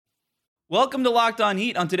Welcome to Locked On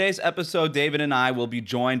Heat. On today's episode, David and I will be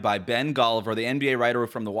joined by Ben Golliver, the NBA writer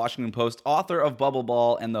from the Washington Post, author of Bubble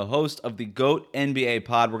Ball, and the host of the GOAT NBA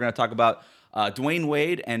pod. We're going to talk about Dwyane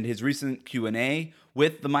Wade and his recent Q&A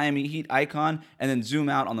with the Miami Heat icon, and then zoom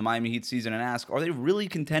out on the Miami Heat season and ask, are they really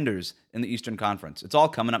contenders in the Eastern Conference? It's all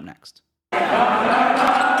coming up next. You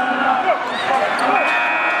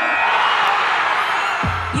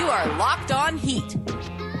are Locked On Heat,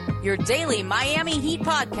 your daily Miami Heat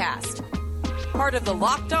podcast. Part of the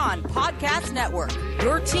Locked On Podcast Network,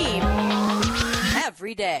 your team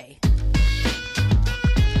every day.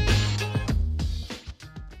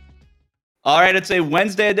 All right, it's a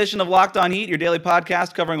Wednesday edition of Locked On Heat, your daily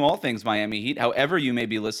podcast covering all things Miami Heat, however you may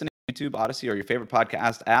be listening. YouTube, Odyssey, or your favorite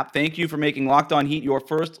podcast app. Thank you for making Locked On Heat your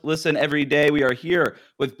first listen every day. We are here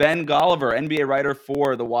with Ben Golliver, NBA writer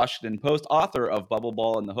for the Washington Post, author of Bubble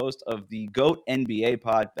Ball, and the host of the GOAT NBA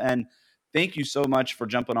pod. Ben, thank you so much for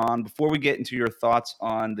jumping on. Before we get into your thoughts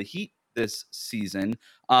on the Heat this season,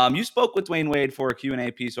 you spoke with Dwyane Wade for a Q&A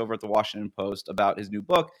piece over at the Washington Post about his new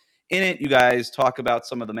book. In it, you guys talk about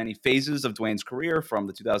some of the many phases of Dwyane's career, from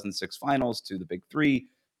the 2006 finals to the Big Three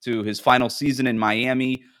to his final season in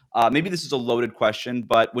Miami. Maybe this is a loaded question,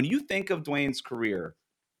 but when you think of Dwyane's career,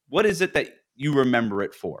 what is it that you remember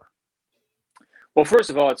it for? Well, first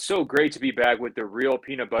of all, it's so great to be back with the real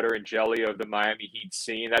peanut butter and jelly of the Miami Heat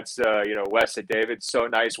scene. That's, Wes and David. So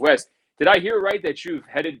nice. Wes, did I hear right that you've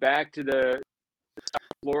headed back to the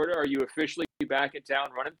Florida? Are you officially back in town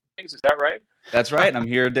running things? Is that right? That's right. I'm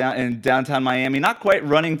here in downtown Miami. Not quite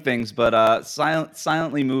running things, but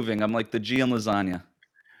silently moving. I'm like the G in lasagna.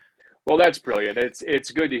 Well, that's brilliant.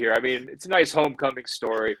 It's good to hear. I mean, it's a nice homecoming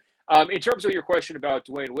story. In terms of your question about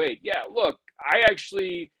Dwyane Wade, yeah, look, I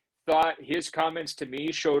actually thought his comments to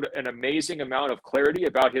me showed an amazing amount of clarity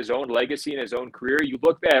about his own legacy and his own career. You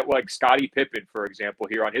look at like Scottie Pippen, for example,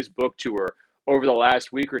 here on his book tour over the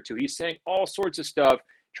last week or two. He's saying all sorts of stuff,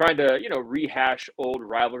 trying to, rehash old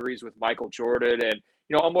rivalries with Michael Jordan and,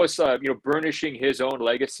 almost, burnishing his own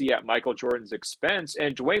legacy at Michael Jordan's expense.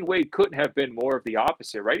 And Dwyane Wade couldn't have been more of the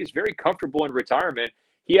opposite, right? He's very comfortable in retirement.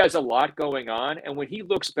 He has a lot going on. And when he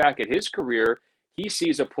looks back at his career, he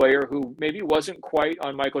sees a player who maybe wasn't quite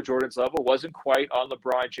on Michael Jordan's level, wasn't quite on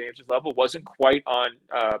LeBron James's level, wasn't quite on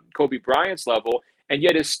Kobe Bryant's level, and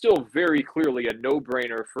yet is still very clearly a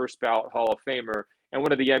no-brainer first ballot Hall of Famer and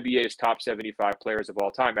one of the NBA's top 75 players of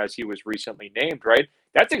all time, as he was recently named, right?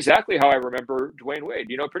 That's exactly how I remember Dwyane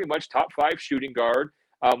Wade. Pretty much top 5 shooting guard,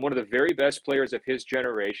 one of the very best players of his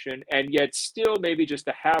generation, and yet still maybe just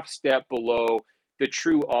a half step below the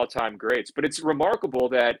true all-time greats. But it's remarkable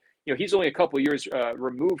that, he's only a couple of years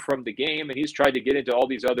removed from the game, and he's tried to get into all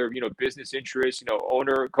these other, business interests,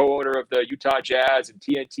 co-owner of the Utah Jazz and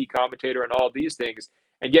TNT commentator and all of these things.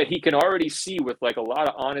 And yet he can already see with like a lot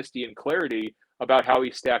of honesty and clarity about how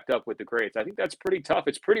he stacked up with the greats. I think that's pretty tough.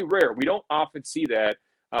 It's pretty rare. We don't often see that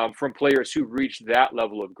from players who reach that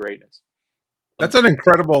level of greatness. That's an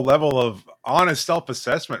incredible level of honest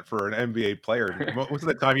self-assessment for an NBA player. Most of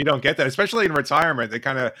the time you don't get that, especially in retirement. They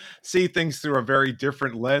kind of see things through a very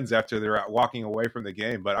different lens after they're walking away from the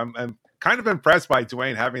game. But I'm kind of impressed by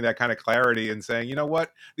Dwyane having that kind of clarity and saying, you know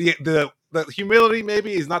what, the humility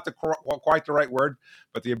maybe is not quite the right word,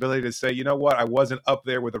 but the ability to say, you know what, I wasn't up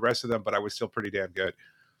there with the rest of them, but I was still pretty damn good.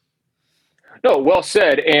 No, well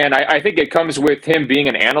said. And I think it comes with him being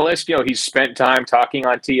an analyst. He's spent time talking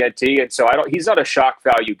on TNT. And so he's not a shock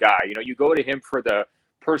value guy. You go to him for the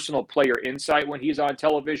personal player insight when he's on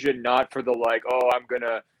television, not for the I'm going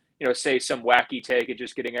to, say some wacky take and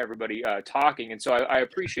just getting everybody talking. And so I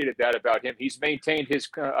appreciated that about him. He's maintained his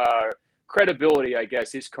credibility, I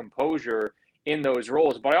guess, his composure in those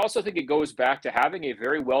roles. But I also think it goes back to having a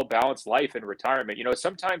very well-balanced life in retirement.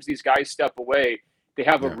 Sometimes these guys step away, they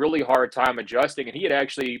have a really hard time adjusting. And he had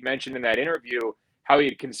actually mentioned in that interview how he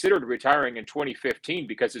had considered retiring in 2015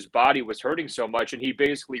 because his body was hurting so much. And he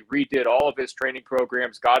basically redid all of his training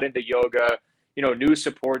programs, got into yoga, new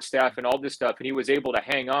support staff and all this stuff. And he was able to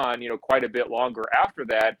hang on, quite a bit longer after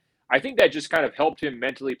that. I think that just kind of helped him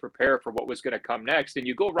mentally prepare for what was going to come next. And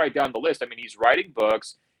you go right down the list. I mean, he's writing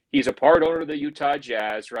books. He's a part owner of the Utah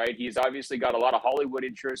Jazz, right? He's obviously got a lot of Hollywood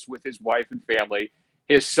interests with his wife and family.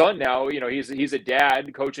 His son now, he's a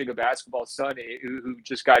dad coaching a basketball son who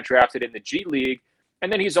just got drafted in the G League.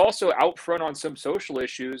 And then he's also out front on some social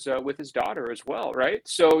issues with his daughter as well, right?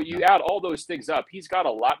 So you add all those things up. He's got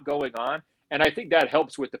a lot going on. And I think that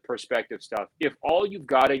helps with the perspective stuff. If all you've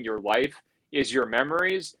got in your life is your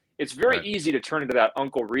memories, it's very easy to turn into that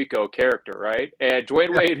Uncle Rico character, right? And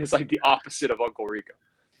Dwyane Wade is like the opposite of Uncle Rico.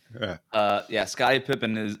 Yeah. Scottie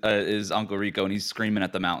Pippen is Uncle Rico, and he's screaming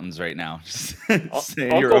at the mountains right now. Just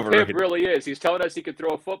saying you're Uncle overrated. Pip really is. He's telling us he could throw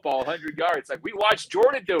a football 100 yards. Like, we watched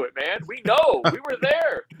Jordan do it, man. We know. We were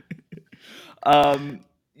there.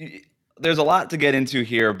 There's a lot to get into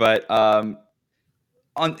here, but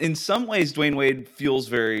in some ways, Dwyane Wade feels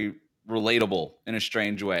very relatable in a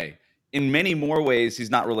strange way. In many more ways, he's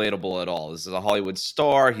not relatable at all. This is a Hollywood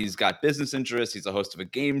star. He's got business interests. He's a host of a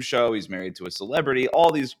game show. He's married to a celebrity.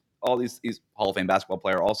 All these. He's Hall of Fame basketball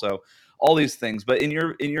player also. All these things. But in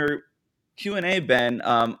your Q&A, Ben,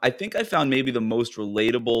 I think I found maybe the most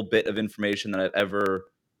relatable bit of information that I've ever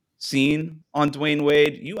seen on Dwyane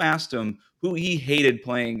Wade. You asked him who he hated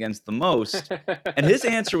playing against the most, and his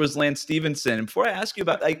answer was Lance Stevenson. And before I ask you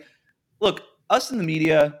about, look, us in the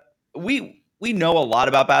media, we know a lot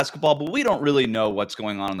about basketball, but we don't really know what's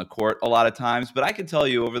going on the court a lot of times. But I can tell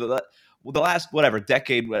you over the last,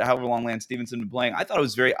 decade, however long Lance Stevenson been playing, I thought it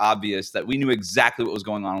was very obvious that we knew exactly what was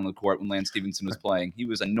going on the court when Lance Stevenson was playing. He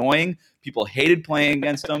was annoying. People hated playing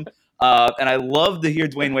against him. And I love to hear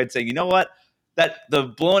Dwyane Wade saying, you know what? That the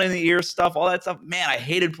blowing in the ear stuff, all that stuff, man, I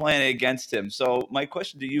hated playing against him. So my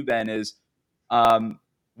question to you, Ben, is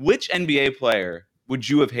which NBA player would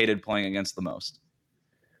you have hated playing against the most?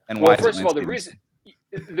 And why? Well, first of all, the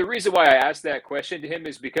reason why I asked that question to him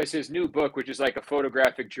is because his new book, which is like a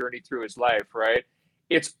photographic journey through his life, right?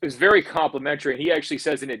 It's very complimentary. And he actually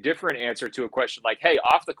says in a different answer to a question like, hey,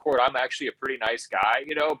 off the court, I'm actually a pretty nice guy,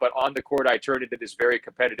 but on the court, I turned into this very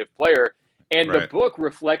competitive player. And the book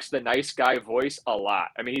reflects the nice guy voice a lot.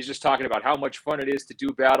 I mean, he's just talking about how much fun it is to do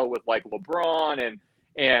battle with like LeBron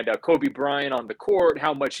and Kobe Bryant on the court,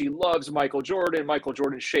 how much he loves Michael Jordan. Michael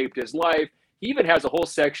Jordan shaped his life. He even has a whole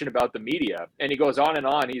section about the media, and he goes on and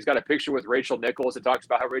on. He's got a picture with Rachel Nichols and talks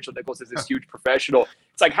about how Rachel Nichols is this huge professional.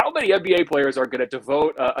 It's like, how many NBA players are going to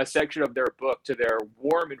devote a section of their book to their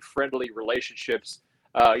warm and friendly relationships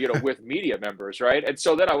with media members, right? And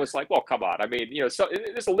so then I was like, well, come on. I mean, so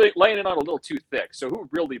this laying it on a little too thick. So who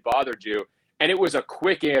really bothered you? And it was a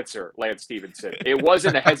quick answer, Lance Stevenson. It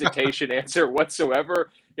wasn't a hesitation answer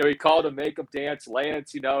whatsoever. He called him Makeup Dance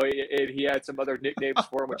Lance, he had some other nicknames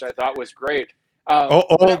for him, which I thought was great.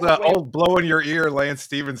 Old blow in your ear, Lance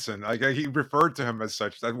Stevenson. He referred to him as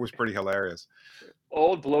such. That was pretty hilarious.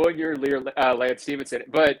 Old blow in your ear, Lance Stevenson.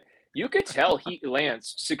 But you could tell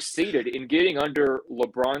Lance succeeded in getting under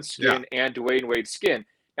LeBron's skin and Dwyane Wade's skin.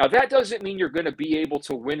 Now, that doesn't mean you're going to be able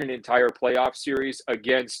to win an entire playoff series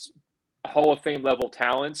against Hall of Fame level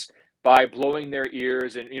talents by blowing their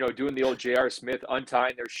ears and, doing the old J.R. Smith,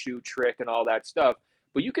 untying their shoe trick and all that stuff.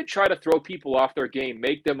 But you could try to throw people off their game,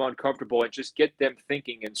 make them uncomfortable, and just get them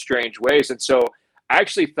thinking in strange ways. And so I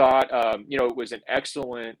actually thought, it was an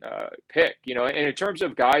excellent pick, and in terms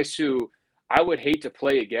of guys who I would hate to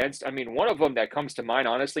play against, I mean, one of them that comes to mind,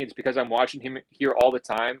 honestly, it's because I'm watching him here all the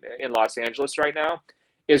time in Los Angeles right now,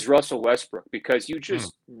 is Russell Westbrook, because you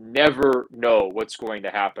just never know what's going to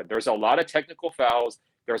happen. There's a lot of technical fouls.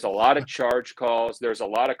 There's a lot of charge calls. There's a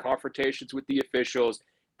lot of confrontations with the officials.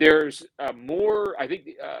 There's more, I think,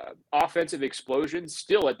 offensive explosions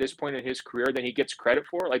still at this point in his career than he gets credit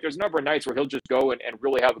for. Like, there's a number of nights where he'll just go and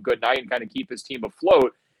really have a good night and kind of keep his team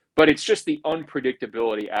afloat. But it's just the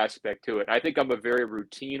unpredictability aspect to it. I think I'm a very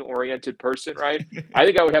routine-oriented person, right? I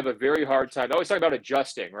think I would have a very hard time. I always talk about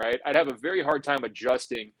adjusting, right? I'd have a very hard time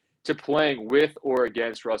adjusting to playing with or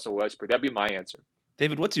against Russell Westbrook. That'd be my answer.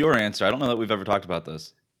 David, what's your answer? I don't know that we've ever talked about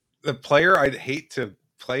this. The player I'd hate to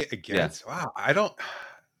play against? Yeah. Wow, I don't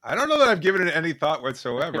know that I've given it any thought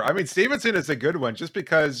whatsoever. I mean, Stevenson is a good one just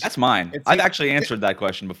because... That's mine. I've actually answered that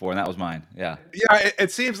question before, and that was mine. Yeah. Yeah,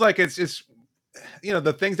 it seems like it's just...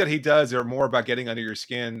 the things that he does are more about getting under your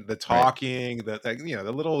skin, the talking,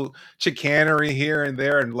 the little chicanery here and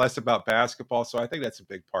there, and less about basketball. So I think that's a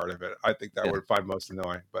big part of it. I think that would find most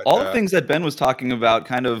annoying. But all the things that Ben was talking about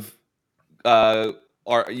kind of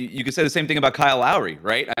you could say the same thing about Kyle Lowry,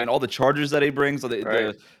 right? And all the charges that he brings, the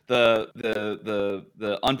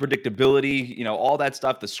unpredictability, all that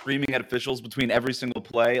stuff, the screaming at officials between every single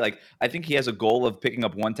play. Like, I think he has a goal of picking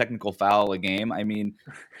up one technical foul a game. I mean,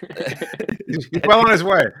 he's well on his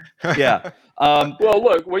way. Yeah. Well,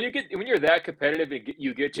 look, when you're that competitive and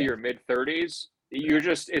you get to your mid-30s,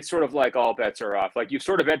 it's sort of like all bets are off. Like, you've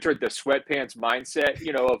sort of entered the sweatpants mindset,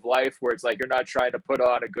 of life, where it's like you're not trying to put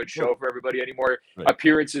on a good show for everybody anymore. Right.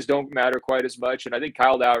 Appearances don't matter quite as much. And I think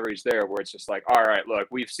Kyle Lowry's there, where it's just like, all right, look,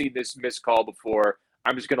 we've seen this missed call before.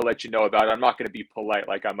 I'm just going to let you know about it. I'm not going to be polite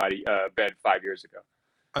like I might have been 5 years ago.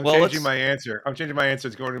 I'm Well, changing my answer. I'm changing my answer.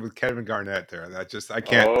 It's going with Kevin Garnett there. I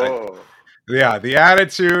can't. Oh, Yeah, the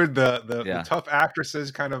attitude, the Yeah. tough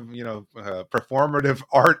actresses, kind of performative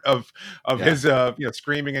art of Yeah. his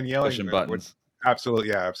screaming and yelling Pushing would buttons. absolutely,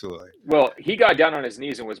 yeah, absolutely. well, he got down on his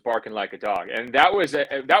knees and was barking like a dog, and that was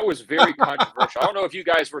very controversial. I don't know if you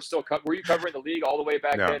guys were were you covering the league all the way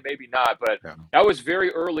back No, then? Maybe not, but no. that was very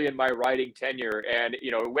early in my writing tenure, and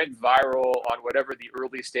it went viral on whatever the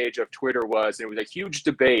early stage of Twitter was. And it was a huge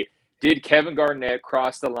debate. Did Kevin Garnett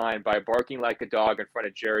cross the line by barking like a dog in front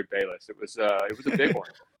of Jared Bayless? It was a big one.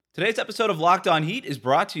 Today's episode of Locked On Heat is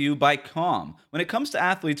brought to you by Calm. When it comes to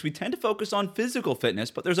athletes, we tend to focus on physical fitness,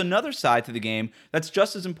 but there's another side to the game that's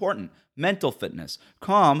just as important: mental fitness.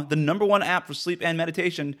 Calm, the #1 app for sleep and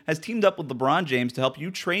meditation, has teamed up with LeBron James to help you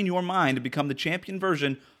train your mind to become the champion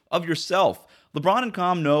version of yourself. LeBron and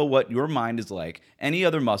Calm know what your mind is like, any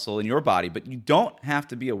other muscle in your body, but you don't have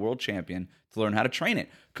to be a world champion to learn how to train it.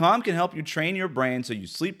 Calm can help you train your brain so you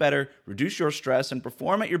sleep better, reduce your stress, and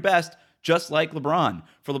perform at your best, just like LeBron.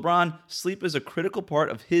 For LeBron, sleep is a critical part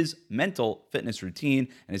of his mental fitness routine.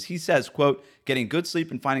 And as he says, quote, "Getting good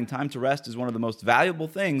sleep and finding time to rest is one of the most valuable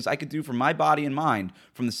things I could do for my body and mind.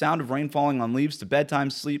 From the sound of rain falling on leaves to bedtime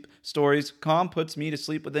sleep stories, Calm puts me to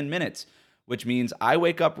sleep within minutes, which means I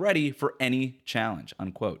wake up ready for any challenge,"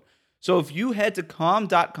 unquote. So if you head to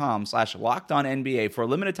calm.com/lockedonnba for a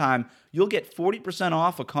limited time, you'll get 40%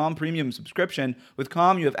 off a Calm premium subscription. With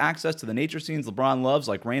Calm, you have access to the nature scenes LeBron loves,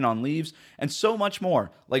 like rain on leaves, and so much more,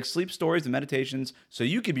 like sleep stories and meditations, so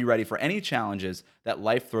you can be ready for any challenges that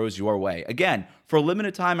life throws your way. Again, for a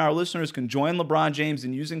limited time, our listeners can join LeBron James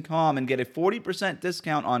in using Calm and get a 40%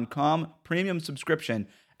 discount on Calm premium subscription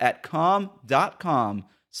at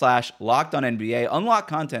calm.com/lockedonnba. Unlock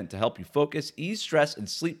content to help you focus, ease stress, and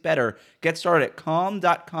sleep better. Get started at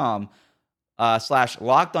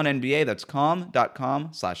calm.com/lockedonnba. That's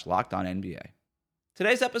calm.com/lockedonnba.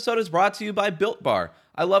 Today's episode is brought to you by Built Bar.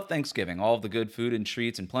 I love Thanksgiving, all of the good food and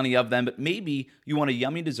treats and plenty of them, but maybe you want a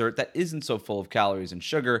yummy dessert that isn't so full of calories and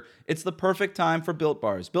sugar. It's the perfect time for Built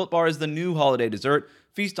Bars. Built Bar is the new holiday dessert.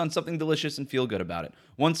 Feast on something delicious and feel good about it.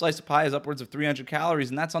 One slice of pie is upwards of 300 calories,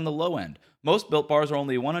 and that's on the low end. Most Built Bars are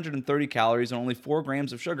only 130 calories and only 4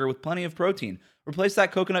 grams of sugar with plenty of protein. Replace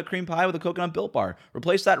that coconut cream pie with a coconut Built Bar.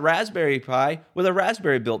 Replace that raspberry pie with a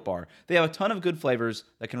raspberry Built Bar. They have a ton of good flavors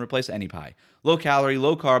that can replace any pie. Low calorie,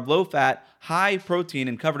 low carb, low fat, high protein,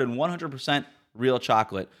 and covered in 100% real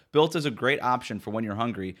chocolate. Built is a great option for when you're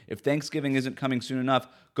hungry. If Thanksgiving isn't coming soon enough,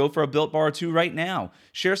 go for a Built Bar or two right now.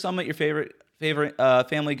 Share some at your favorite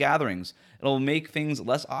family gatherings. It'll make things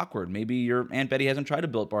less awkward. Maybe your Aunt Betty hasn't tried a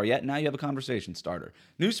Built Bar yet. Now you have a conversation starter.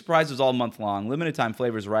 New surprises all month long. Limited time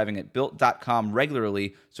flavors arriving at Built.com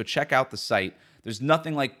regularly, so check out the site. There's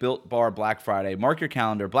nothing like Built Bar Black Friday. Mark your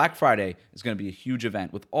calendar. Black Friday is going to be a huge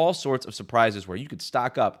event with all sorts of surprises where you could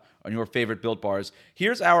stock up on your favorite Built Bars.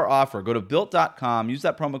 Here's our offer. Go to Built.com, use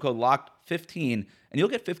that promo code LOCKED15, and you'll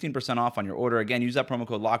get 15% off on your order. Again, use that promo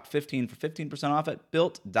code LOCKED15 for 15% off at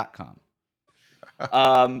Built.com.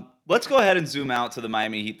 Let's go ahead and zoom out to the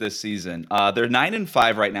Miami Heat this season. They're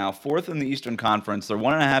 9-5 right now, 4th in the Eastern Conference. They're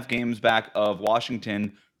 1.5 games back of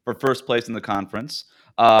Washington for first place in the conference.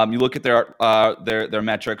 You look at their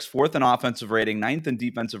metrics: 4th in offensive rating, 9th in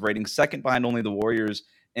defensive rating, 2nd behind only the Warriors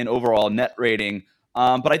in overall net rating.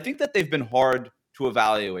 But I think that they've been hard to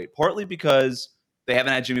evaluate, partly because they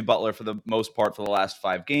haven't had Jimmy Butler for the most part for the last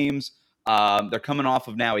 5 games. They're coming off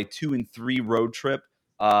of now a 2-3 road trip.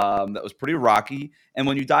 That was pretty rocky. And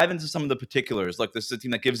when you dive into some of the particulars, like this is a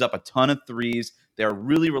team that gives up a ton of threes. They're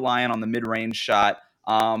really reliant on the mid-range shot,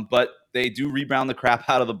 but they do rebound the crap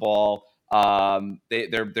out of the ball.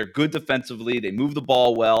 They're good defensively. They move the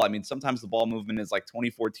ball well. I mean, sometimes the ball movement is like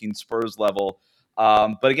 2014 Spurs level.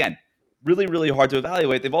 But again, really, really hard to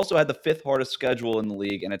evaluate. They've also had the 5th hardest schedule in the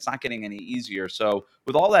league, and it's not getting any easier. So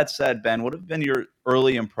with all that said, Ben, what have been your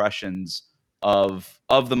early impressions of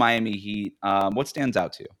the Miami Heat? What stands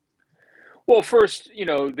out to you? Well, first,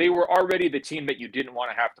 they were already the team that you didn't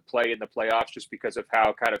want to have to play in the playoffs just because of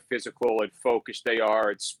how kind of physical and focused they are.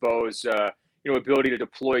 And Spo's, ability to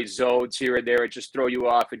deploy zones here and there and just throw you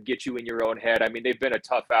off and get you in your own head. I mean, they've been a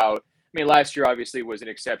tough out. I mean, last year obviously was an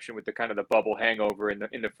exception with the kind of the bubble hangover in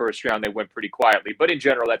the first round. They went pretty quietly, but in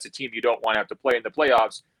general, that's a team you don't want to have to play in the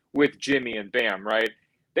playoffs with Jimmy and Bam, right?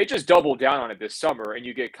 They just doubled down on it this summer, and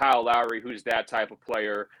you get Kyle Lowry, who's that type of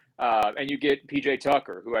player, and you get PJ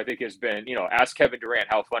Tucker, who I think has been, ask Kevin Durant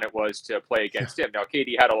how fun it was to play against him. Now,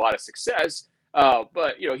 KD had a lot of success,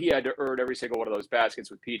 but, he had to earn every single one of those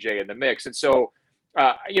baskets with PJ in the mix. And so,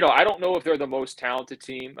 I don't know if they're the most talented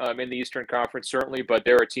team in the Eastern Conference, certainly, but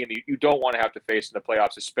they're a team that you don't want to have to face in the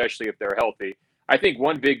playoffs, especially if they're healthy. I think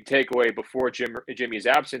one big takeaway before Jimmy's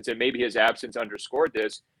absence, and maybe his absence underscored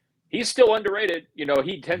this, he's still underrated.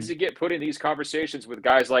 He tends to get put in these conversations with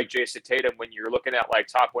guys like Jason Tatum when you're looking at like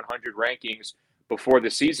top 100 rankings before the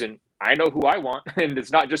season. I know who I want, and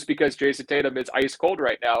it's not just because Jason Tatum is ice cold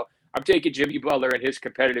right now. I'm taking Jimmy Butler and his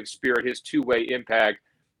competitive spirit, his two-way impact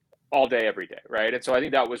all day, every day, right? And so I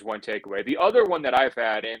think that was one takeaway. The other one that I've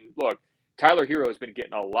had, and look, Tyler Hero has been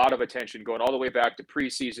getting a lot of attention going all the way back to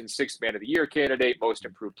preseason, sixth man of the year candidate, most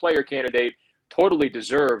improved player candidate, totally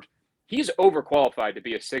deserved. He's overqualified to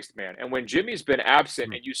be a sixth man. And when Jimmy's been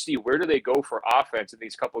absent and you see where do they go for offense in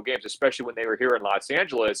these couple of games, especially when they were here in Los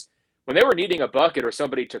Angeles, when they were needing a bucket or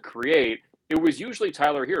somebody to create, it was usually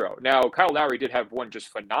Tyler Hero. Now, Kyle Lowry did have one just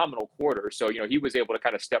phenomenal quarter. So, he was able to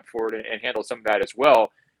kind of step forward and handle some of that as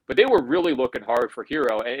well. But they were really looking hard for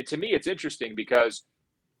Hero. And to me, it's interesting because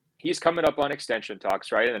he's coming up on extension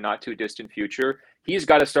talks, right, in the not too distant future. He's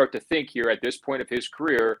got to start to think here at this point of his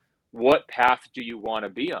career, what path do you want to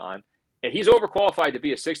be on? And he's overqualified to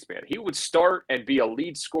be a sixth man. He would start and be a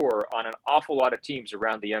lead scorer on an awful lot of teams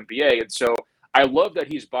around the NBA. And so I love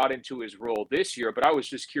that he's bought into his role this year, but I was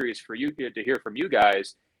just curious for you to hear from you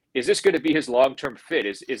guys. Is this going to be his long-term fit?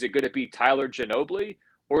 Is it going to be Tyler Ginobili,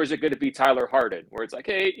 or is it going to be Tyler Harden, where it's like,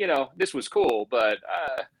 hey, this was cool, but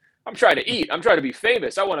I'm trying to eat. I'm trying to be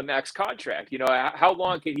famous. I want a max contract. How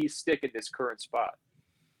long can he stick in this current spot?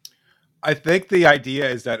 I think the idea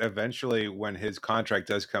is that eventually when his contract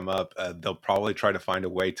does come up, they'll probably try to find a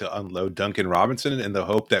way to unload Duncan Robinson in the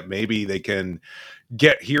hope that maybe they can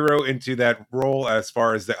get Hero into that role as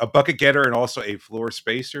far as a bucket getter and also a floor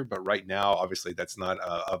spacer. But right now, obviously, that's not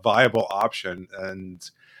a viable option. And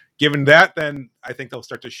given that, then I think they'll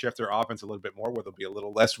start to shift their offense a little bit more, where they'll be a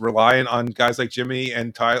little less reliant on guys like Jimmy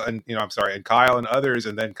and Kyle and others,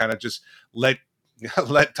 and then kind of just let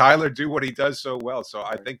Tyler do what he does so well. So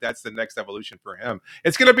I think that's the next evolution for him.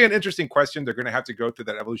 It's going to be an interesting question. They're going to have to go through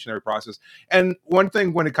that evolutionary process. And one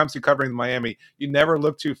thing when it comes to covering Miami, you never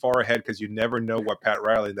look too far ahead because you never know what Pat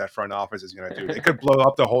Riley in that front office is going to do. They could blow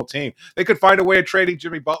up the whole team. They could find a way of trading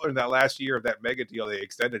Jimmy Butler in that last year of that mega deal they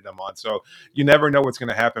extended him on. So you never know what's going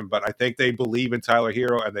to happen. But I think they believe in Tyler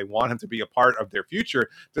Hero and they want him to be a part of their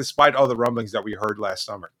future, despite all the rumblings that we heard last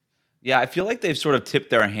summer. Yeah, I feel like they've sort of tipped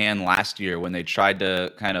their hand last year when they tried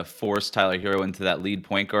to kind of force Tyler Hero into that lead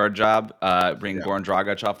point guard job, bring Goran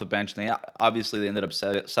Dragic off the bench. They ended up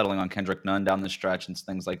settling on Kendrick Nunn down the stretch and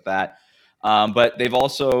things like that. But they've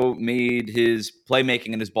also made his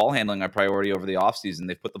playmaking and his ball handling a priority over the offseason.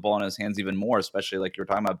 They've put the ball in his hands even more, especially like you were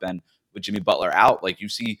talking about, Ben, with Jimmy Butler out. Like you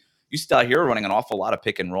see Tyler Hero running an awful lot of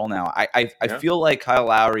pick and roll now. I feel like Kyle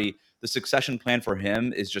Lowry, the succession plan for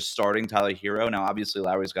him is just starting Tyler Hero. Now, obviously,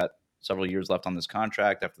 Lowry's got several years left on this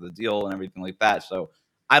contract after the deal and everything like that. So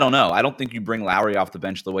I don't know. I don't think you bring Lowry off the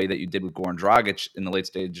bench the way that you did with Goran Dragic in the late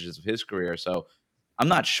stages of his career. So I'm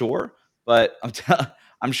not sure, but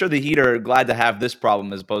I'm sure the Heat are glad to have this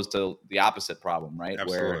problem as opposed to the opposite problem, right?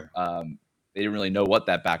 Absolutely. Where they didn't really know what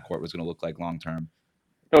that backcourt was going to look like long term.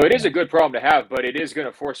 No, it is a good problem to have, but it is going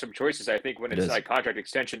to force some choices, I think, when it's like contract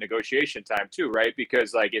extension negotiation time too, right?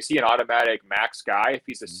 Because like, is he an automatic max guy if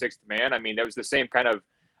he's a sixth man? I mean, that was the same kind of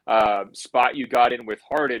spot you got in with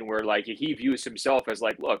Harden where like he views himself as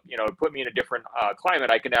like, look, put me in a different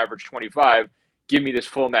climate, I can average 25, give me this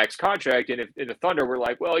full max contract. And if in the Thunder we're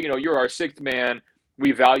like, well, you're our sixth man,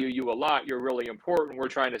 we value you a lot, you're really important, we're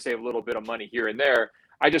trying to save a little bit of money here and there.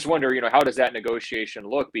 I just wonder, how does that negotiation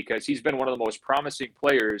look? Because he's been one of the most promising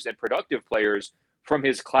players and productive players from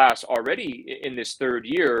his class already in this third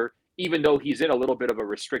year, even though he's in a little bit of a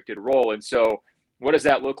restricted role. And so what does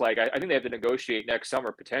that look like? I think they have to negotiate next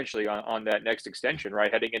summer potentially on that next extension,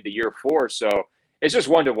 right, heading into year 4. So it's just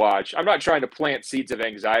one to watch. I'm not trying to plant seeds of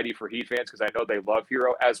anxiety for Heat fans because I know they love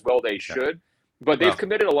Hero as well they should. But they've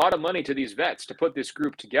committed a lot of money to these vets to put this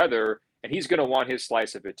group together, and he's going to want his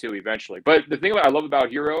slice of it too eventually. But the thing I love about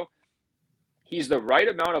Hero, he's the right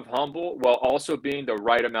amount of humble while also being the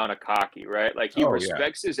right amount of cocky, right? Like he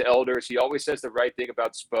respects his elders. He always says the right thing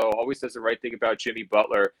about Spo, always says the right thing about Jimmy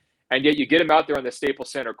Butler. And yet you get him out there on the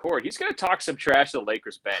Staples Center court, he's going to talk some trash to the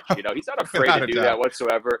Lakers bench. He's not afraid to do that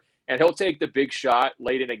whatsoever. And he'll take the big shot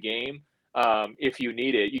late in a game if you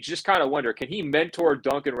need it. You just kind of wonder, can he mentor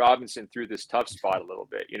Duncan Robinson through this tough spot a little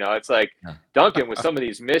bit? It's like Duncan with some of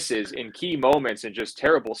these misses in key moments and just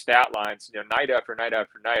terrible stat lines, night after night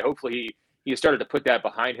after night. Hopefully he started to put that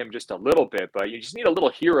behind him just a little bit, but you just need a little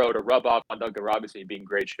Hero to rub off on Duncan Robinson and be in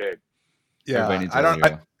great shape.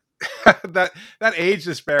 Yeah, that age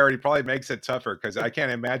disparity probably makes it tougher because I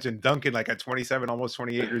can't imagine Duncan like at 27, almost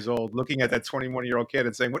 28 years old, looking at that 21-year-old kid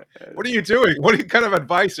and saying, "What are you doing? What kind of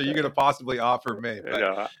advice are you going to possibly offer me?" But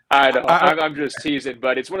No, I know. I, I'm just teasing,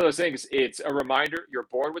 but it's one of those things. It's a reminder: you're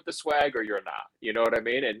born with the swag, or you're not. You know what I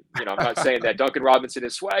mean? And I'm not saying that Duncan Robinson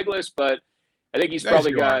is swagless, but I think he's yes,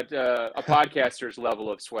 probably you are. got a podcaster's level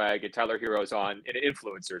of swag, and Tyler Hero's on an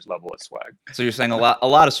influencer's level of swag. So you're saying a lot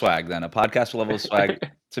of swag then. A podcast level of swag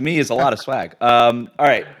to me is a lot of swag. All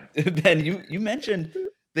right. Ben, you mentioned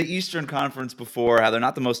the Eastern Conference before, how they're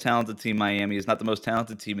not the most talented team. Miami is not the most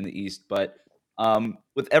talented team in the East, but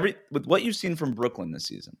with what you've seen from Brooklyn this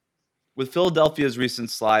season, with Philadelphia's recent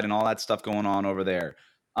slide and all that stuff going on over there,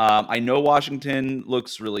 I know Washington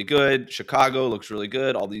looks really good. Chicago looks really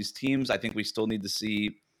good. All these teams, I think we still need to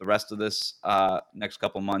see the rest of this next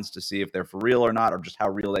couple months to see if they're for real or not, or just how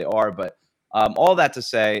real they are. But all that to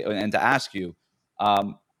say and to ask you,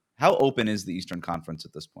 how open is the Eastern Conference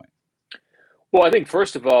at this point? Well, I think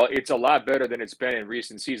first of all, it's a lot better than it's been in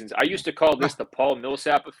recent seasons. I used to call this the Paul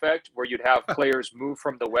Millsap effect, where you'd have players move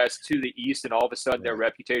from the West to the East, and all of a sudden their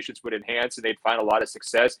reputations would enhance and they'd find a lot of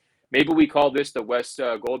success. Maybe we call this the West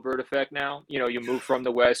Goldberg effect now. You move from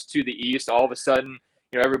the West to the East, all of a sudden,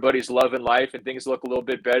 everybody's loving life and things look a little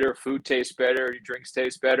bit better. Food tastes better, drinks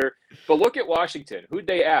taste better. But look at Washington. Who'd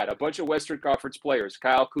they add? A bunch of Western Conference players: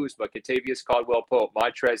 Kyle Kuzma, Kentavious Caldwell-Pope,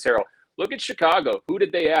 Montrezl Harrell. Look at Chicago. Who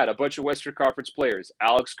did they add? A bunch of Western Conference players: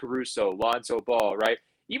 Alex Caruso, Lonzo Ball, right?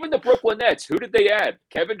 Even the Brooklyn Nets, who did they add?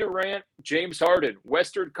 Kevin Durant, James Harden,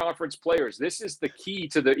 Western Conference players. This is the key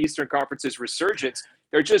to the Eastern Conference's resurgence.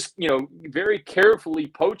 They're just, very carefully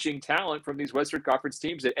poaching talent from these Western Conference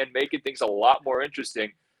teams and making things a lot more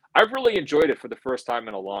interesting. I've really enjoyed it for the first time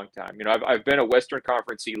in a long time. I've been a Western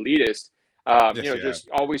Conference elitist, just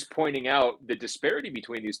always pointing out the disparity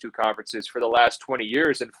between these two conferences for the last 20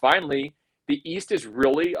 years. And finally, the East is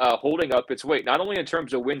really holding up its weight, not only in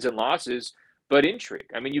terms of wins and losses, but intrigue.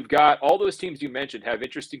 I mean, you've got all those teams you mentioned have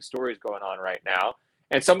interesting stories going on right now.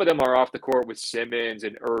 And some of them are off the court with Simmons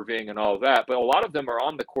and Irving and all of that. But a lot of them are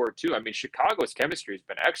on the court, too. I mean, Chicago's chemistry has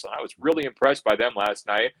been excellent. I was really impressed by them last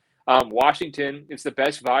night. Washington, it's the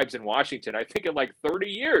best vibes in Washington, I think, in like 30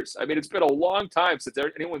 years. I mean, it's been a long time since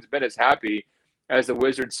anyone's been as happy as the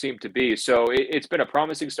Wizards seem to be. So it's been a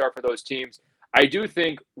promising start for those teams. I do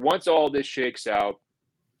think once all this shakes out,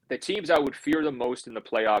 the teams I would fear the most in the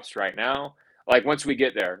playoffs right now, like once we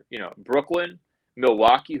get there, Brooklyn,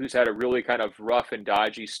 Milwaukee, who's had a really kind of rough and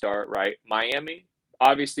dodgy start, right? Miami,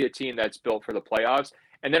 obviously a team that's built for the playoffs.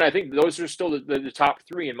 And then I think those are still the top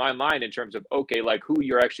three in my mind in terms of, okay, like who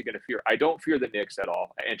you're actually going to fear. I don't fear the Knicks at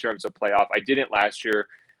all in terms of playoff. I didn't last year.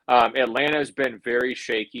 Atlanta has been very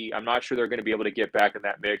shaky. I'm not sure they're going to be able to get back in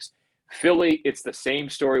that mix. Philly, it's the same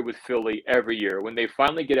story with Philly every year. When they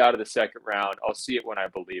finally get out of the second round, I'll see it when I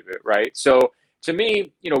believe it, right? So to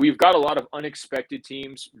me, we've got a lot of unexpected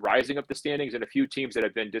teams rising up the standings and a few teams that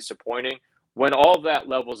have been disappointing. When all of that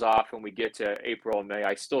levels off and we get to April and May,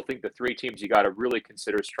 I still think the three teams you got to really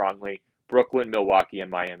consider strongly: Brooklyn, Milwaukee, and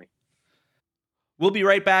Miami. We'll be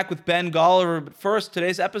right back with Ben Golliver. But first,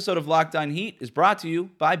 today's episode of Locked On Heat is brought to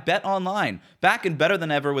you by Bet Online. Back and better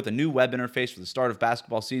than ever with a new web interface for the start of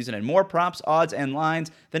basketball season and more props, odds, and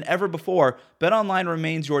lines than ever before. Bet Online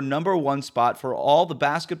remains your number one spot for all the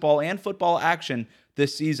basketball and football action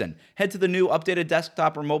this season. Head to the new updated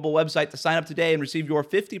desktop or mobile website to sign up today and receive your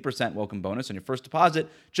 50% welcome bonus on your first deposit.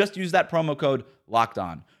 Just use that promo code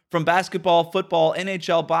LOCKEDON. From basketball, football,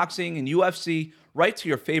 NHL, boxing, and UFC, right to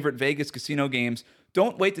your favorite Vegas casino games,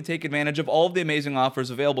 don't wait to take advantage of all of the amazing offers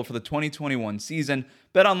available for the 2021 season.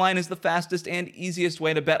 BetOnline is the fastest and easiest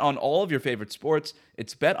way to bet on all of your favorite sports.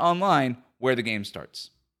 It's BetOnline, where the game starts.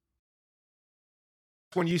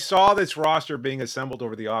 When you saw this roster being assembled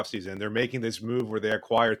over the offseason, they're making this move where they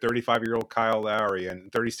acquire 35-year-old Kyle Lowry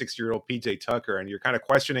and 36-year-old PJ Tucker, and you're kind of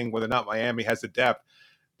questioning whether or not Miami has the depth.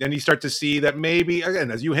 Then you start to see that maybe, again,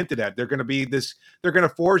 as you hinted at, they're going to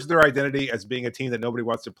forge their identity as being a team that nobody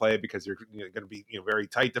wants to play because they're going to be very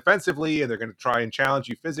tight defensively, and they're going to try and challenge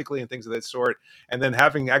you physically and things of that sort. And then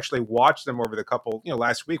having actually watched them over the couple,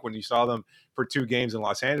 last week when you saw them for 2 games in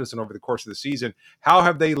Los Angeles and over the course of the season, how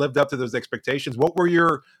have they lived up to those expectations? What were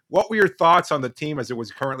your thoughts on the team as it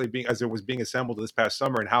was being assembled this past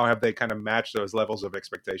summer, and how have they kind of matched those levels of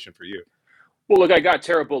expectation for you? Well, look, I got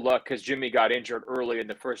terrible luck because Jimmy got injured early in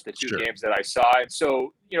the first of 2 games that I saw. And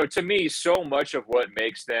so, to me, so much of what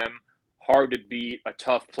makes them hard to beat, a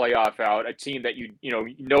tough playoff out, a team that you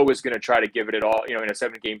know is going to try to give it all, in a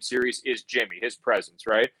 7-game series is Jimmy, his presence,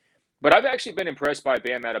 right? But I've actually been impressed by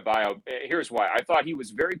Bam Adebayo. Here's why. I thought he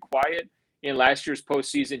was very quiet in last year's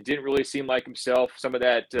postseason. Didn't really seem like himself. Some of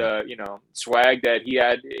that, swag that he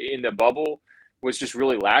had in the bubble was just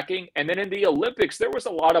really lacking. And then in the Olympics, there was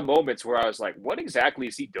a lot of moments where I was like, what exactly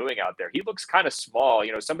is he doing out there? He looks kind of small.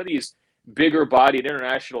 Some of these bigger bodied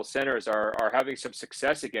international centers are having some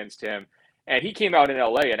success against him. And he came out in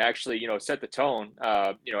LA and actually, set the tone,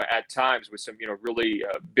 at times with some, really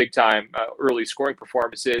big time early scoring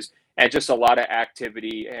performances and just a lot of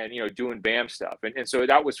activity and, doing BAM stuff. And so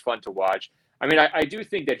that was fun to watch. I mean, I do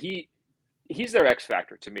think that he's their X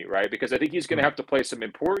factor to me, right? Because I think he's going to have to play some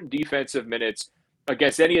important defensive minutes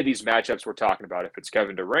against any of these matchups we're talking about. If it's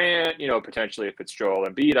Kevin Durant, potentially if it's Joel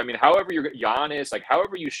Embiid. I mean, however you're Giannis, like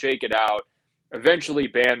however you shake it out, eventually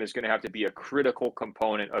Bam is going to have to be a critical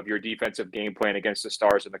component of your defensive game plan against the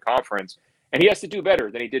stars in the conference. And he has to do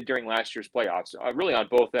better than he did during last year's playoffs, really on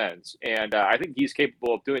both ends. And I think he's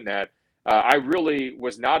capable of doing that. I really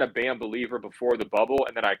was not a Bam believer before the bubble,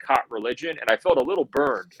 and then I caught religion, and I felt a little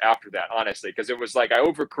burned after that, honestly, because it was like I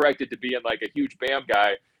overcorrected to being like a huge Bam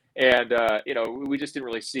guy, and we just didn't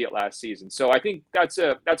really see it last season. So I think that's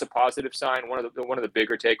a positive sign. One of the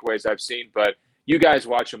bigger takeaways I've seen, but you guys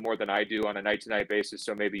watch him more than I do on a night-to-night basis,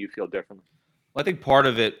 so maybe you feel differently. Well, I think part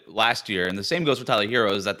of it last year, and the same goes for Tyler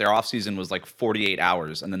Hero, is that their offseason was like 48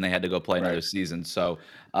 hours, and then they had to go play another season. So,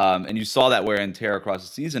 and you saw that wear and tear across the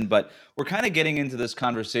season. But we're kind of getting into this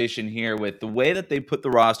conversation here with the way that they put the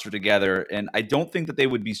roster together, and I don't think that they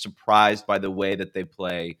would be surprised by the way that they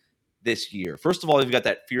play this year. First of all, you've got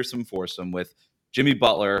that fearsome foursome with Jimmy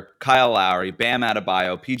Butler, Kyle Lowry, Bam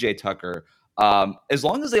Adebayo, PJ Tucker. As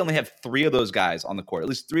long as they only have three of those guys on the court, at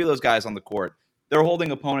least three of those guys on the court, they're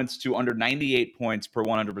holding opponents to under 98 points per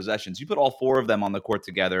 100 possessions. You put all four of them on the court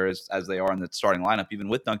together as they are in the starting lineup, even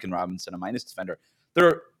with Duncan Robinson, a minus defender.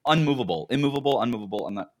 They're unmovable, immovable, unmovable.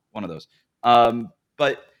 I'm not one of those.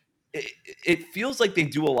 But it feels like they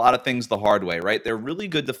do a lot of things the hard way, right? They're really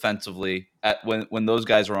good defensively when those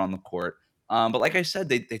guys are on the court. But like I said,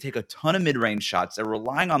 they take a ton of mid-range shots. They're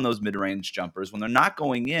relying on those mid-range jumpers. When they're not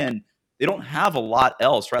going in, they don't have a lot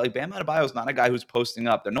else, right? Like Bam Adebayo is not a guy who's posting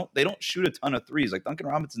up. They don't shoot a ton of threes. Like Duncan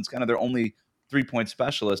Robinson's kind of their only three-point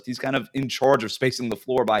specialist. He's kind of in charge of spacing the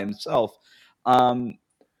floor by himself. I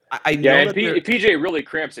know and PJ really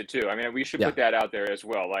cramps it too. I mean, we should put that out there as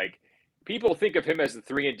well. Like people think of him as the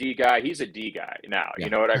 3 and D guy. He's a D guy now.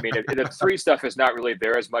 You know what I mean? The three stuff is not really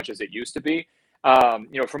there as much as it used to be.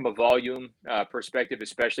 From a volume perspective,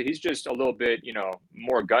 especially, he's just a little bit,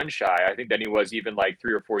 more gun shy, I think, than he was even like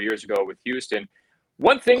 3 or 4 years ago with Houston.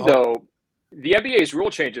 One thing, though, the NBA's rule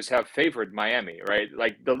changes have favored Miami, right?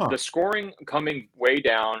 Like the scoring coming way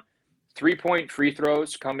down, 3-point free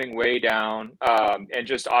throws coming way down, and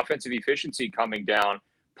just offensive efficiency coming down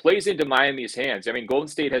plays into Miami's hands. I mean, Golden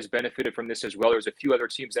State has benefited from this as well. There's a few other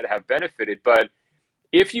teams that have benefited, but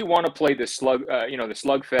if you want to play the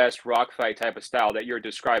slugfest, rock fight type of style that you're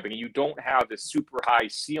describing, and you don't have the super high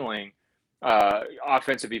ceiling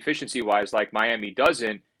offensive efficiency wise like Miami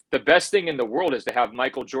doesn't, the best thing in the world is to have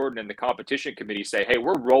Michael Jordan and the competition committee say, hey,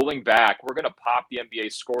 we're rolling back. We're going to pop the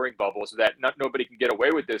NBA scoring bubble so that nobody can get away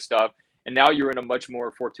with this stuff. And now you're in a much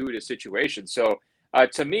more fortuitous situation. So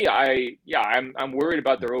to me, I'm worried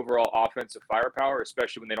about their overall offensive firepower,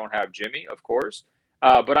 especially when they don't have Jimmy, of course.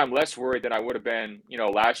 But I'm less worried than I would have been,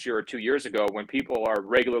 last year or 2 years ago when people are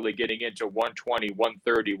regularly getting into 120,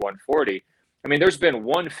 130, 140. I mean, there's been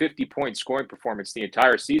one 50-point scoring performance the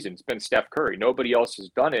entire season. It's been Steph Curry. Nobody else has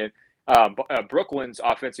done it. Brooklyn's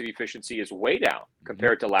offensive efficiency is way down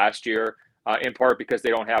compared to last year, in part because they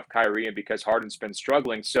don't have Kyrie and because Harden's been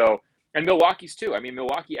struggling. So, and Milwaukee's too. I mean,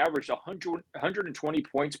 Milwaukee averaged 120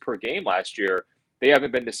 points per game last year. They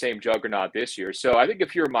haven't been the same juggernaut this year. So I think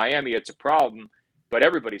if you're Miami, it's a problem. But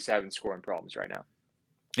everybody's having scoring problems right now.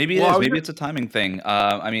 Maybe it is. Maybe it's a timing thing.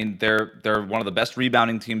 I mean, they're one of the best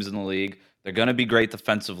rebounding teams in the league. They're going to be great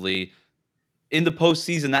defensively. In the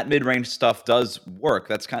postseason, that mid-range stuff does work.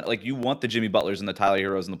 That's kind of like you want the Jimmy Butlers and the Tyler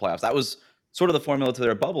Heroes in the playoffs. That was sort of the formula to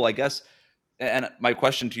their bubble, I guess. And my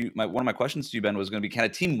question to you, one of my questions to you, Ben, was going to be, can a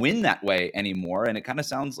team win that way anymore? And it kind of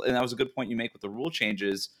sounds, and that was a good point you make with the rule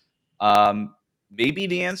changes. Maybe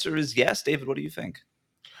the answer is yes. David, what do you think?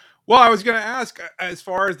 Well, I was going to ask, as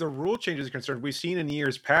far as the rule changes are concerned, we've seen in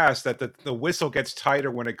years past that the whistle gets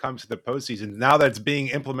tighter when it comes to the postseason. Now that it's being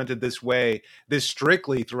implemented this way, this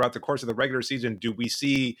strictly throughout the course of the regular season, do we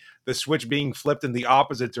see the switch being flipped in the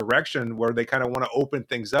opposite direction where they kind of want to open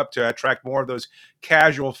things up to attract more of those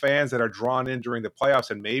casual fans that are drawn in during the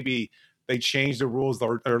playoffs, and maybe they change the rules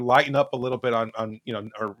or lighten up a little bit on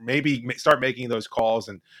or maybe start making those calls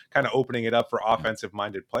and kind of opening it up for offensive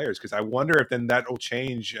minded players? Because I wonder if then that will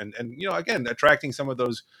change and again, attracting some of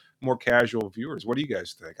those more casual viewers? What do you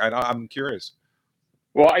guys think? I'm curious.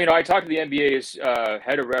 Well, I talked to the NBA's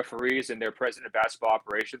head of referees and their president of basketball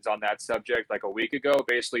operations on that subject like a week ago,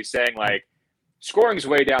 basically saying like scoring's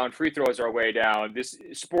way down, free throws are way down. This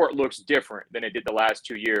sport looks different than it did the last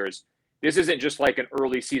 2 years. This isn't just like an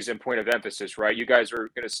early season point of emphasis, right? You guys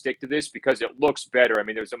are going to stick to this because it looks better. I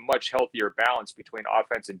mean, there's a much healthier balance between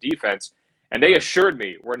offense and defense. And they assured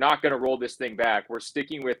me we're not going to roll this thing back. We're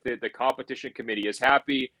sticking with it. The competition committee is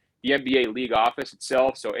happy. The NBA league office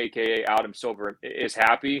itself, so AKA Adam Silver, is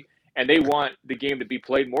happy. And they want the game to be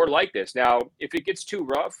played more like this. Now, if it gets too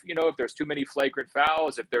rough, if there's too many flagrant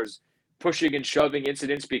fouls, if there's pushing and shoving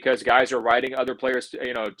incidents because guys are riding other players,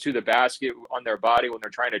 to the basket on their body when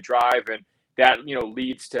they're trying to drive, and that,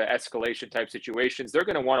 leads to escalation type situations, they're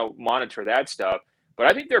going to want to monitor that stuff. But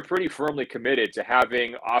I think they're pretty firmly committed to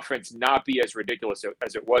having offense not be as ridiculous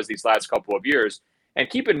as it was these last couple of years. And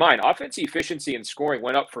keep in mind, offense efficiency and scoring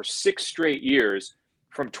went up for 6 straight years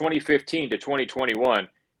from 2015 to 2021.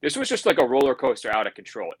 This was just like a roller coaster out of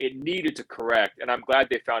control. It needed to correct, and I'm glad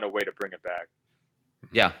they found a way to bring it back.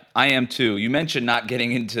 Yeah, I am too. You mentioned not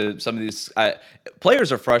getting into some of these.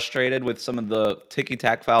 Players are frustrated with some of the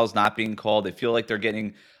ticky-tack fouls not being called. They feel like they're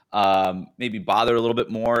getting maybe bothered a little bit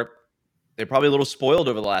more. They're probably a little spoiled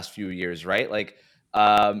over the last few years, right? Like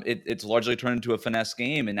it's largely turned into a finesse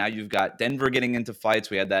game, and now you've got Denver getting into fights.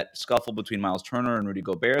 We had that scuffle between Miles Turner and Rudy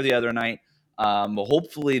Gobert the other night. But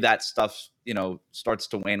hopefully that stuff, starts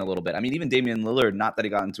to wane a little bit. I mean, even Damian Lillard, not that he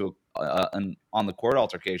got into an on the court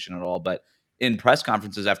altercation at all, but in press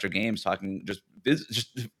conferences after games, talking just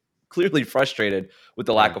clearly frustrated with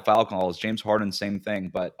the lack of foul calls. James Harden, same thing.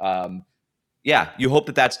 But yeah, you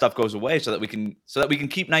hope that stuff goes away so that we can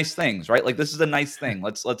keep nice things, right? Like this is a nice thing.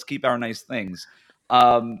 Let's keep our nice things.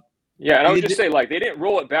 Yeah, and I would just say, like, they didn't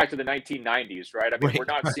roll it back to the 1990s, right? I mean, we're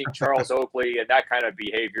not seeing Charles Oakley and that kind of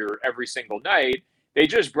behavior every single night. They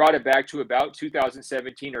just brought it back to about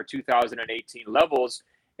 2017 or 2018 levels.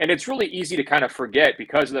 And it's really easy to kind of forget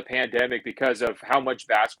because of the pandemic, because of how much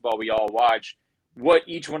basketball we all watch, what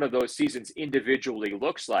each one of those seasons individually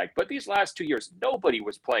looks like. But these last 2 years, nobody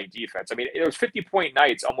was playing defense. I mean, it was 50-point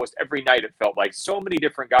nights almost every night, it felt like. So many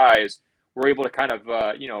different guys were able to kind of,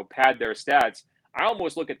 pad their stats. I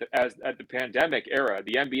almost look at the pandemic era,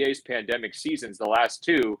 the NBA's pandemic seasons, the last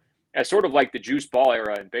 2, as sort of like the juice ball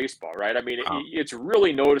era in baseball, right? I mean, it's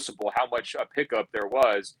really noticeable how much a pickup there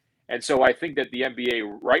was. And so I think that the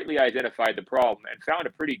NBA rightly identified the problem and found a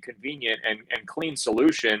pretty convenient and clean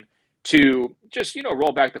solution to just,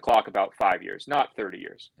 roll back the clock about 5 years, not 30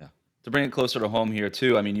 years. Yeah. To bring it closer to home here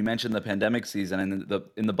too, I mean, you mentioned the pandemic season, and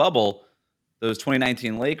in the bubble, those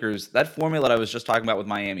 2019 Lakers, that formula that I was just talking about with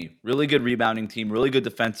Miami, really good rebounding team, really good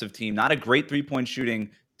defensive team, not a great three-point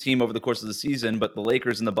shooting team over the course of the season, but the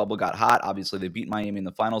Lakers in the bubble got hot. Obviously, they beat Miami in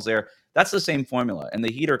the finals there. That's the same formula, and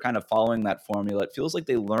the Heat are kind of following that formula. It feels like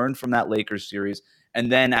they learned from that Lakers series,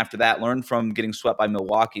 and then after that, learned from getting swept by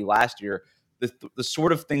Milwaukee last year, the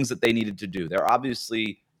sort of things that they needed to do. They're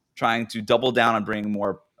obviously trying to double down on bringing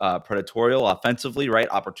more predatorial offensively, right?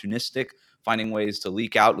 Opportunistic, finding ways to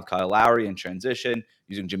leak out with Kyle Lowry in transition,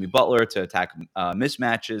 using Jimmy Butler to attack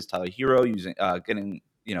mismatches, Tyler Hero using getting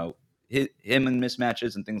him in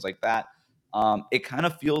mismatches and things like that. It kind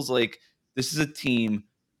of feels like this is a team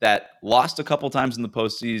that lost a couple times in the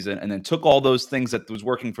postseason and then took all those things that was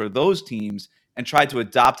working for those teams and tried to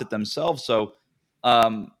adopt it themselves. So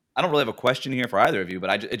I don't really have a question here for either of you,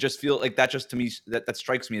 but it just feels like that just to me, that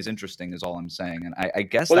strikes me as interesting is all I'm saying. And I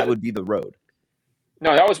guess that would be the road.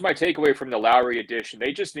 No, that was my takeaway from the Lowry edition.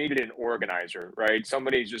 They just needed an organizer, right?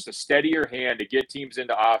 Somebody just a steadier hand to get teams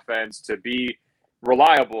into offense, to be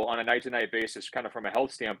reliable on a night-to-night basis, kind of from a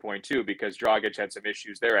health standpoint too, because Dragic had some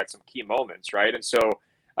issues there at some key moments, right? And so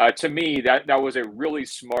to me, that was a really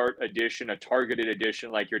smart addition, a targeted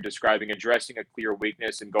addition like you're describing, addressing a clear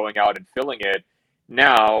weakness and going out and filling it.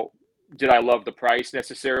 Now, did I love the price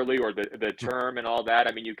necessarily or the term and all that?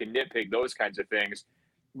 I mean, you can nitpick those kinds of things.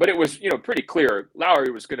 But it was, pretty clear Lowry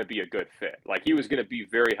was going to be a good fit. Like he was going to be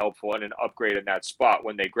very helpful and an upgrade in that spot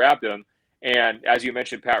when they grabbed him. And as you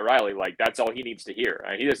mentioned, Pat Riley, like that's all he needs to hear.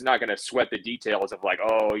 He is not going to sweat the details of like,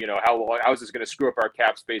 how is this going to screw up our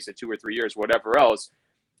cap space in 2 or 3 years, whatever else.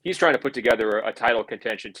 He's trying to put together a title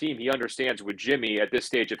contention team. He understands with Jimmy at this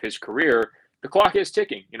stage of his career, the clock is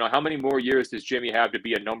ticking. How many more years does Jimmy have to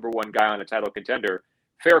be a number one guy on a title contender?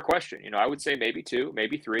 Fair question. I would say maybe 2,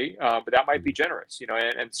 maybe 3, but that might be generous,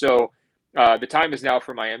 and so the time is now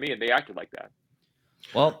for Miami, and they acted like that.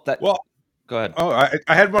 Well, Go ahead. Oh,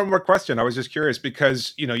 I had one more question. I was just curious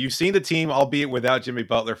because you've seen the team, albeit without Jimmy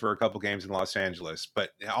Butler, for a couple games in Los Angeles, but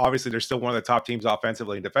obviously they're still one of the top teams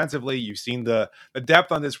offensively and defensively. You've seen the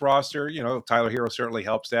depth on this roster. Tyler Hero certainly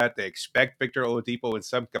helps that. They expect Victor Oladipo in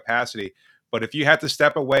some capacity, but if you had to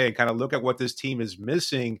step away and kind of look at what this team is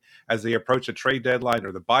missing as they approach a trade deadline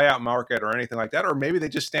or the buyout market or anything like that, or maybe they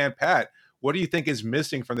just stand pat. What do you think is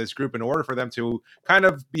missing from this group in order for them to kind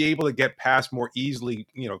of be able to get past more easily,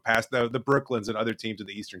 past the Brooklyns and other teams in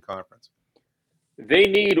the Eastern Conference? They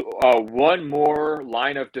need one more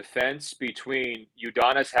line of defense between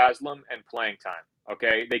Udonis Haslem and playing time.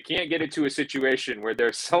 Okay, they can't get into a situation where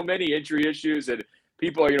there's so many injury issues and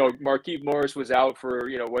people. Markieff Morris was out for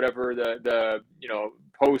whatever the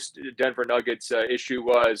post Denver Nuggets issue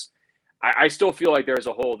was. I still feel like there's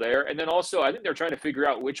a hole there, and then also I think they're trying to figure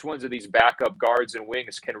out which ones of these backup guards and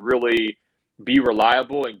wings can really be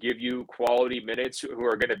reliable and give you quality minutes who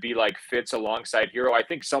are going to be like fits alongside Hero. I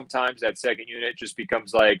think sometimes that second unit just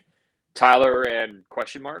becomes like Tyler and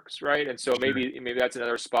question marks, right? And so maybe that's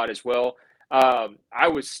another spot as well. I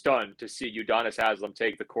was stunned to see Udonis Haslem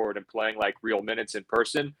take the court and playing like real minutes in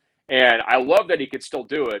person. And I love that he could still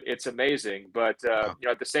do it. It's amazing. But,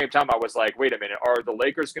 at the same time, I was like, wait a minute, are the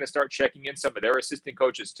Lakers going to start checking in some of their assistant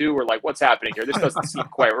coaches too? Or like, what's happening here? This doesn't seem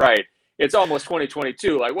quite right. It's almost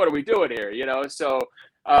 2022. Like, what are we doing here? So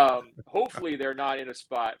hopefully they're not in a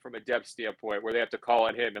spot from a depth standpoint where they have to call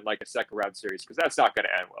on him in like a second round series, because that's not going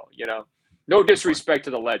to end well. No disrespect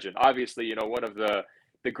to the legend. Obviously, one of the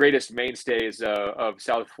greatest mainstays of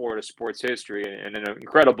South Florida sports history and an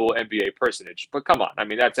incredible NBA personage. But come on, I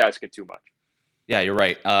mean, that's asking too much. Yeah, you're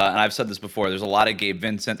right. And I've said this before. There's a lot of Gabe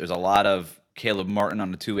Vincent. There's a lot of Caleb Martin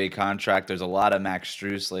on a two-way contract. There's a lot of Max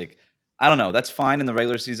Strus. Like, I don't know. That's fine in the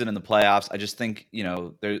regular season and the playoffs. I just think,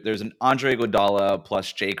 there's an Andre Iguodala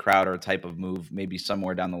plus Jay Crowder type of move maybe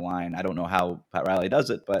somewhere down the line. I don't know how Pat Riley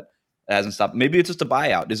does it, but it hasn't stopped. Maybe it's just a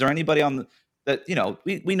buyout. Is there anybody on that,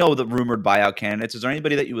 we know the rumored buyout candidates. Is there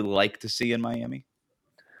anybody that you would like to see in Miami?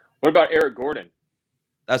 What about Eric Gordon?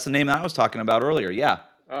 That's the name that I was talking about earlier. Yeah.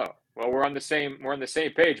 Oh, well, we're on the same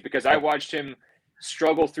page, because I watched him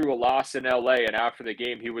struggle through a loss in LA, and after the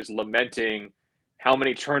game he was lamenting how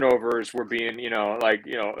many turnovers were being,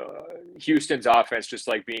 Houston's offense just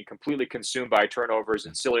like being completely consumed by turnovers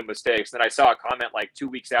and silly mistakes. Then I saw a comment like 2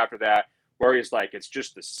 weeks after that where he's like, it's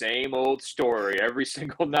just the same old story every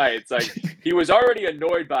single night. It's like he was already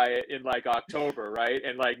annoyed by it in like October, right?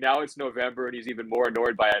 And like now it's November and he's even more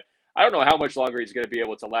annoyed by it. I don't know how much longer he's going to be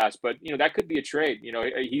able to last, but that could be a trade.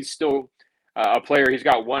 He's still a player. He's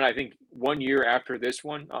got 1 year after this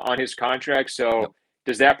one on his contract. So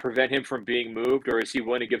does that prevent him from being moved, or is he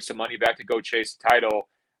willing to give some money back to go chase the title?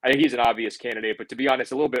 I think he's an obvious candidate, but to be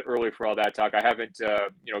honest, a little bit early for all that talk. I haven't,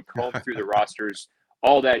 combed through the rosters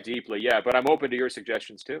all that deeply. Yeah, but I'm open to your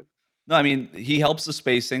suggestions too. No, I mean, he helps the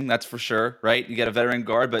spacing, that's for sure, right? You get a veteran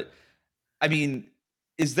guard, but I mean,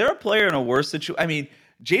 is there a player in a worse situation? I mean,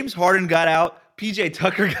 James Harden got out, PJ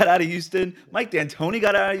Tucker got out of Houston, Mike D'Antoni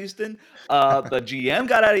got out of Houston, the GM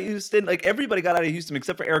got out of Houston, like everybody got out of Houston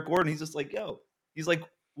except for Eric Gordon. He's just like, he's like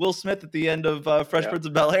Will Smith at the end of Fresh Prince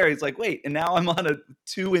of Bel-Air. He's like, wait, and now I'm on a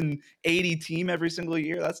 2-80 team every single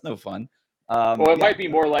year? That's no fun. Well, it might be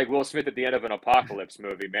more like Will Smith at the end of an apocalypse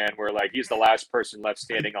movie, man, where like he's the last person left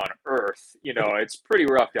standing on Earth. It's pretty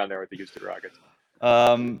rough down there with the Houston Rockets.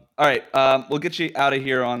 All right. We'll get you out of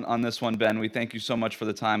here on this one, Ben. We thank you so much for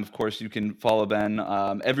the time. Of course, you can follow Ben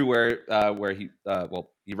everywhere where he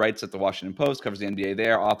writes at the Washington Post, covers the NBA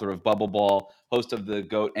there, author of Bubble Ball, host of the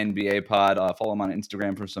GOAT NBA pod. Follow him on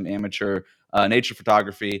Instagram for some amateur nature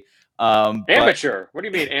photography. Amateur? What do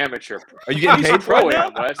you mean amateur? Are you getting paid pro for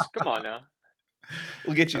it? Wes? Come on now.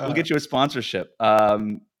 We'll get you a sponsorship.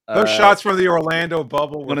 Those shots from the Orlando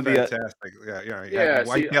bubble were one of the, fantastic.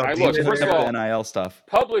 First of all, NIL stuff.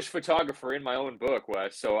 Published photographer in my own book,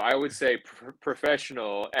 Wes. So I would say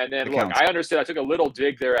professional. And then Counts. I understood. I took a little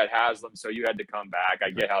dig there at Haslam, so you had to come back. I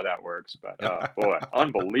get how that works, but boy,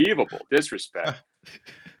 unbelievable disrespect.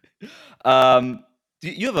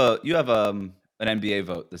 You have an NBA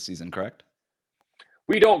vote this season, correct?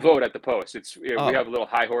 We don't vote at the Post. We have a little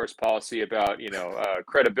high horse policy about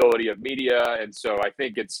credibility of media, and so I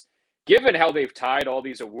think it's given how they've tied all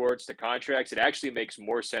these awards to contracts, it actually makes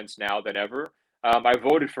more sense now than ever. I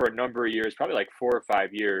voted for a number of years, probably like 4 or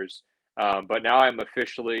 5 years, but now I'm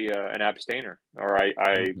officially an abstainer, or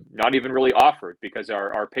I not even really offered because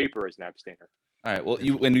our paper is an abstainer. All right. Well,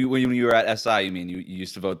 when you were at SI, you mean you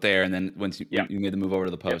used to vote there, and then once you made the move over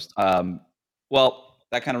to the Post. Yeah. Well,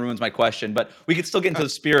 that kind of ruins my question, but we could still get into the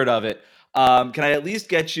spirit of it. Can I at least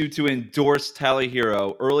get you to endorse Tyler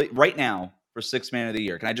Hero right now for Sixth Man of the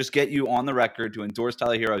Year? Can I just get you on the record to endorse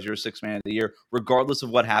Tyler Hero as your Sixth Man of the Year, regardless of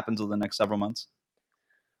what happens over the next several months?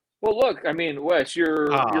 Well, look, I mean, Wes, your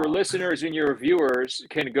listeners and your viewers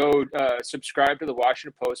can go subscribe to the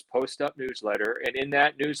Washington Post Post-Up newsletter, and in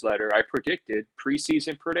that newsletter, I predicted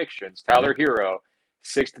preseason predictions. Tyler Hero,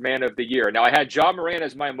 Sixth Man of the Year. Now, I had Ja Morant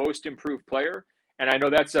as my most improved player, and I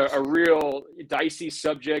know that's a real dicey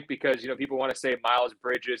subject because, people want to say Miles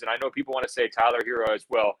Bridges, and I know people want to say Tyler Hero as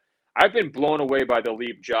well. I've been blown away by the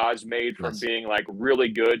leap Ja's made from being like really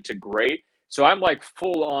good to great. So I'm like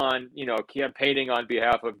full on, campaigning on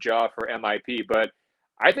behalf of Ja for MIP. But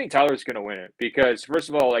I think Tyler's going to win it because, first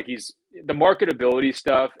of all, like he's the marketability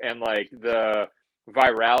stuff and like the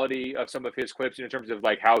virality of some of his clips in terms of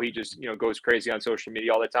like how he just, goes crazy on social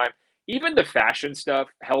media all the time. Even the fashion stuff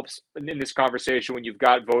helps in this conversation when you've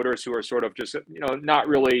got voters who are sort of just, not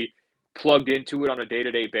really plugged into it on a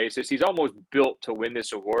day-to-day basis. He's almost built to win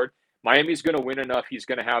this award. Miami's going to win enough. He's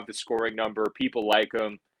going to have the scoring number. People like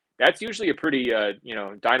him. That's usually a pretty,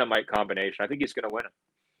 dynamite combination. I think he's going to win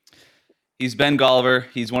it. He's Ben Golliver.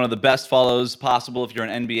 He's one of the best follows possible if you're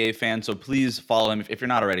an NBA fan. So please follow him. If you're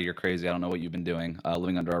not already, you're crazy. I don't know what you've been doing,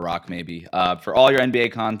 living under a rock maybe, for all your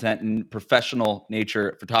NBA content and professional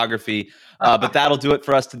nature photography. But that'll do it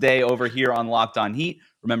for us today over here on Locked On Heat.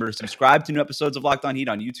 Remember to subscribe to new episodes of Locked On Heat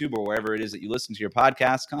on YouTube or wherever it is that you listen to your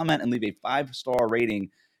podcast. Comment and leave a 5-star rating.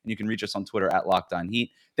 And you can reach us on Twitter at Locked On Heat.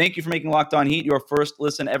 Thank you for making Locked On Heat your first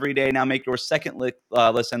listen every day. Now make your second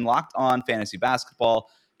listen Locked On Fantasy Basketball.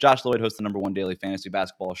 Josh Lloyd hosts the #1 daily fantasy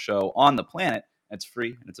basketball show on the planet. It's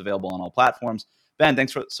free and it's available on all platforms. Ben,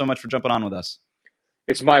 thanks so much for jumping on with us.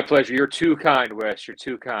 It's my pleasure. You're too kind, Wes. You're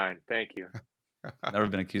too kind. Thank you. Never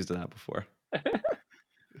been accused of that before.